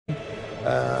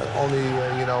Only,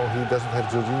 you know, he doesn't have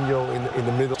Jorginho in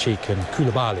the middle. Cheek and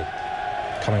Koulibaly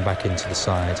coming back into the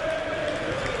side.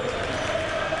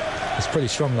 It's pretty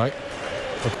strong, like.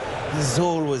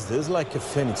 There's like a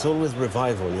phoenix, always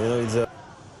revival, you know, it's a...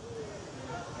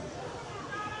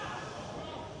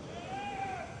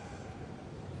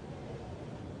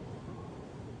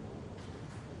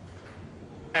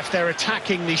 If they're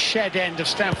attacking the shed end of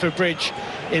Stamford Bridge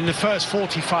in the first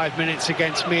 45 minutes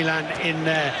against Milan in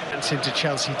there, and into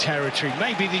Chelsea territory.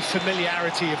 Maybe the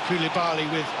familiarity of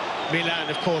Koulibaly with Milan,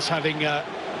 of course, having the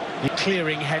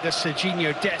clearing header.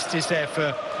 Serginho Dest is there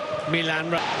for Milan.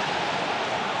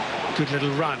 Good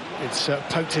little run. It's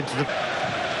poked into the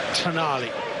Tonali.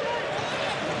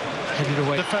 Headed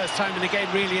away. The first time in the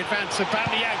game really advanced.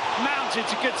 AUBEMEYANG mounted.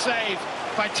 It's a good save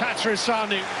by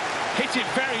Tatarusanu. Hit it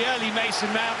very early,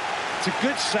 Mason Mount. It's a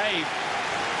good save.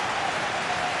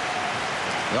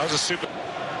 That was a super...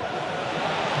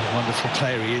 A wonderful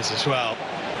player he is as well.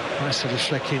 Nice little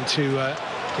flick into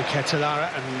De Ketelaere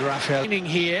and Rafael.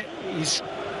 Here, he's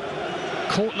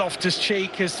caught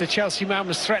Loftus-Cheek as the Chelsea man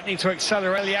was threatening to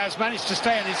accelerate. Leao's managed to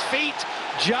stay on his feet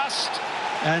just,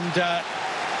 and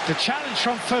the challenge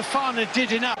from Fofana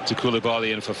did enough. To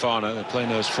Koulibaly and Fofana, they're playing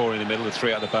those four in the middle, the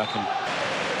three at the back. And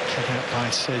cut out by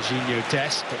Serginho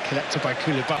Dest, but collected by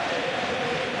Koulibaly.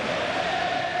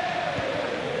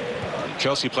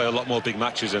 Chelsea play a lot more big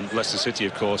matches than Leicester City,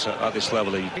 of course, at this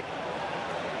level. De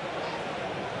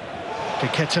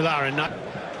Ketelaere and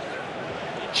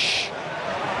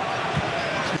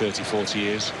 30, 40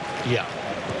 years. Yeah.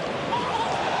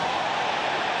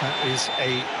 That is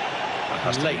a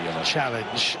late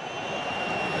challenge.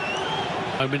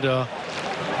 Moment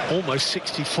almost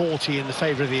 60-40 in the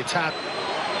favour of the attack.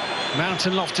 Mount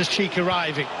and Loftus-Cheek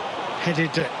arriving. Headed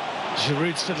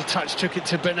Giroud's little touch, took it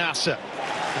to Benassa.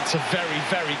 It's a very,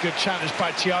 very good challenge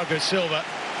by Thiago Silva.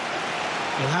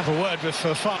 We'll have a word with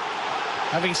Fofana.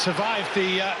 Having survived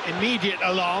the immediate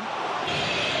alarm.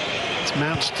 It's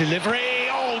Mount's delivery.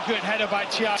 Oh, good header by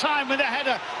Thiago. Time with a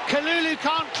header. Kalulu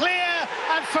can't clear,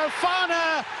 and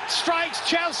Fofana strikes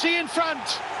Chelsea in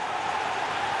front.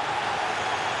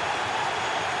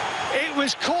 It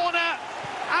was corner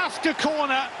after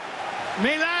corner.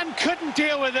 Milan couldn't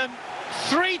deal with them.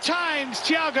 3 times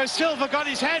Thiago Silva got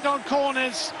his head on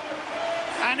corners,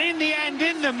 and in the end,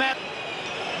 in the middle.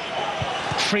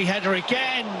 Free header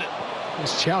again.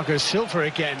 It's Thiago Silva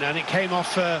again, and it came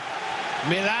off a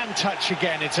Milan touch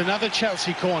again. It's another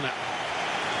Chelsea corner.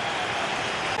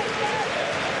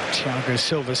 Thiago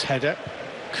Silva's header.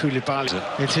 Koulibaly.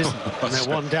 It is. And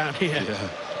they're one down here. Yeah.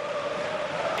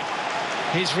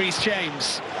 Here's Reece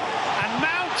James. And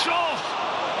Mount. Oh!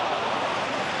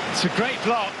 It's a great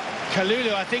block.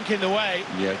 Kalulu, I think, in the way.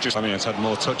 Yeah, I mean, it's had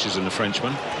more touches than the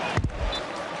Frenchman.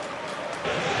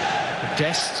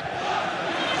 Dest.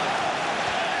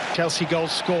 Chelsea goal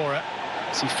scorer.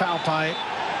 Is he fouled by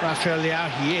Rafael Leao?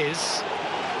 He is.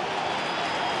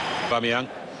 AUBEMEYANG.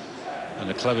 And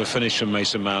a clever finish from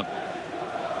Mason Mount.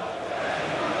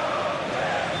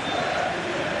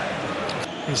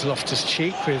 Here's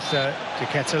Loftus-Cheek with De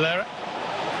Ketelaere.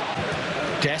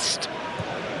 Dest.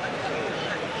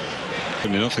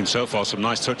 Nothing so far. Some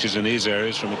nice touches in these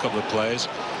areas from a couple of players.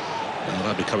 And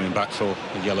they'll be coming back for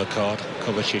a yellow card.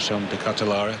 Kovacic on De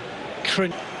Ketelaere.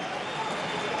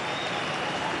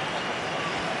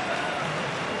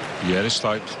 Yeah, this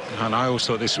like, and I always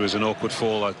thought this was an awkward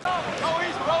fall.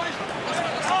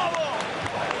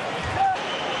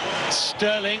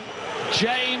 Sterling,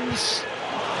 James.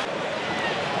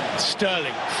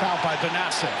 Sterling, fouled by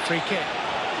Benassa, free kick.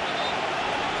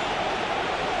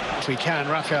 If we can,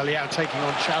 Rafael Leao taking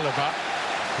on Chalobah,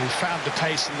 who found the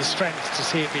pace and the strength to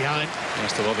see it behind.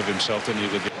 Lost a lot of himself, didn't he?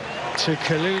 With to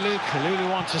Kalulu. Kalulu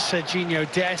on to Serginho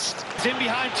Dest. It's in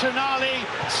behind Tonali.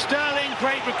 Sterling,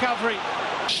 great recovery.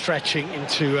 Stretching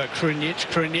into Krunic.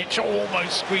 Krunic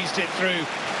almost squeezed it through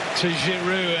to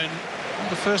Giroud.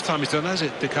 And the first time he's done that, is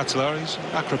it? De Ketelaere, he's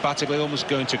acrobatically almost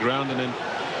going to ground and then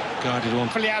guided one.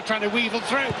 Leao trying to weevil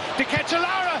through. De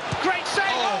Ketelaere, great save.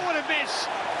 Oh, what a miss.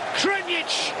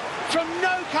 Krunic from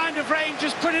no kind of range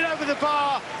just put it over the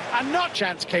bar, and not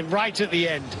chance came right at the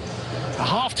end. A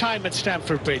half-time at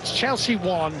Stamford Bridge. Chelsea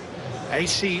 1,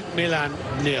 AC Milan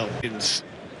 0.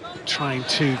 Trying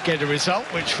to get a result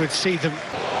which would see them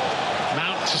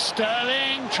mount to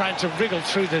Sterling, trying to wriggle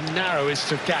through the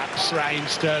narrowest of gaps. Raheem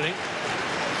Sterling.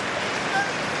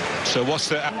 So what's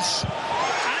the... And in,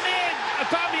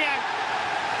 AUBEMEYANG.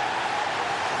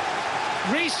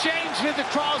 Reece James with the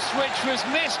cross, which was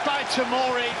missed by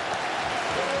Tomori.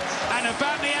 And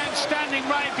AUBEMEYANG standing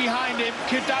right behind him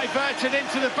could divert it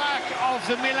into the back of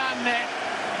the Milan net.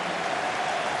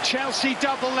 Chelsea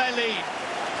double their lead.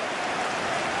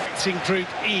 In Group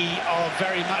E are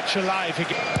very much alive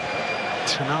again.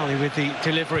 Tonali with the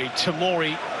delivery.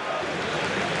 Tomori.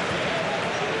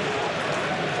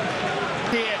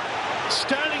 Here,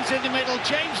 Sterling's in the middle.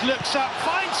 James looks up,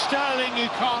 finds Sterling, who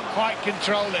can't quite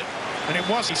control it. And it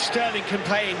was Sterling can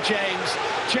play in James.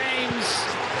 James,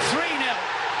 3-0.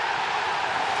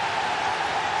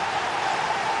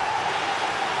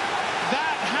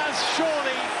 That has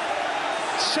surely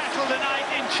settled the night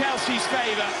in Chelsea's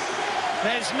favour.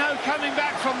 There's no coming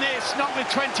back from this, not with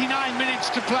 29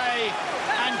 minutes to play,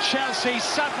 and Chelsea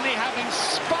suddenly having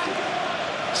spun.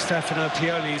 Stefano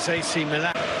Pioli's AC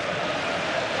Milan.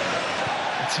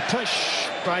 It's a push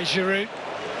by Giroud.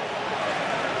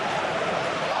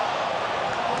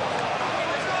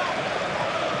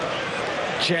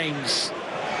 James.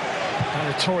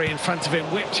 Balatori in front of him,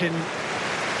 whipped in.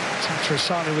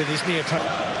 Tatarusanu with his knee opponent.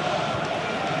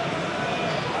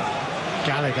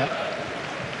 Gallagher.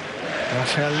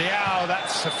 Rafael Leao,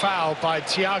 that's a foul by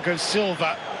Thiago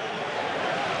Silva.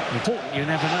 Important, you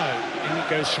never know. In it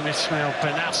goes from Ismail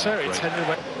Benassa, it's headed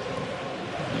away.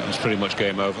 It's pretty much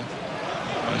game over.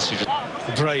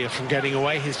 Breyer from getting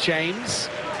away, here's James.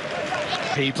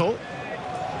 People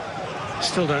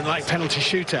still don't like penalty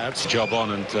shootouts. Job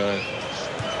on, and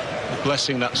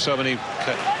blessing that so many...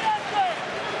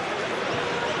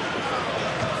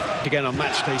 Again on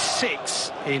match day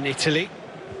 6 in Italy.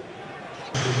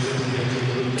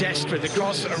 Dest with the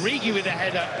cross, Origi with the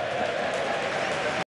header.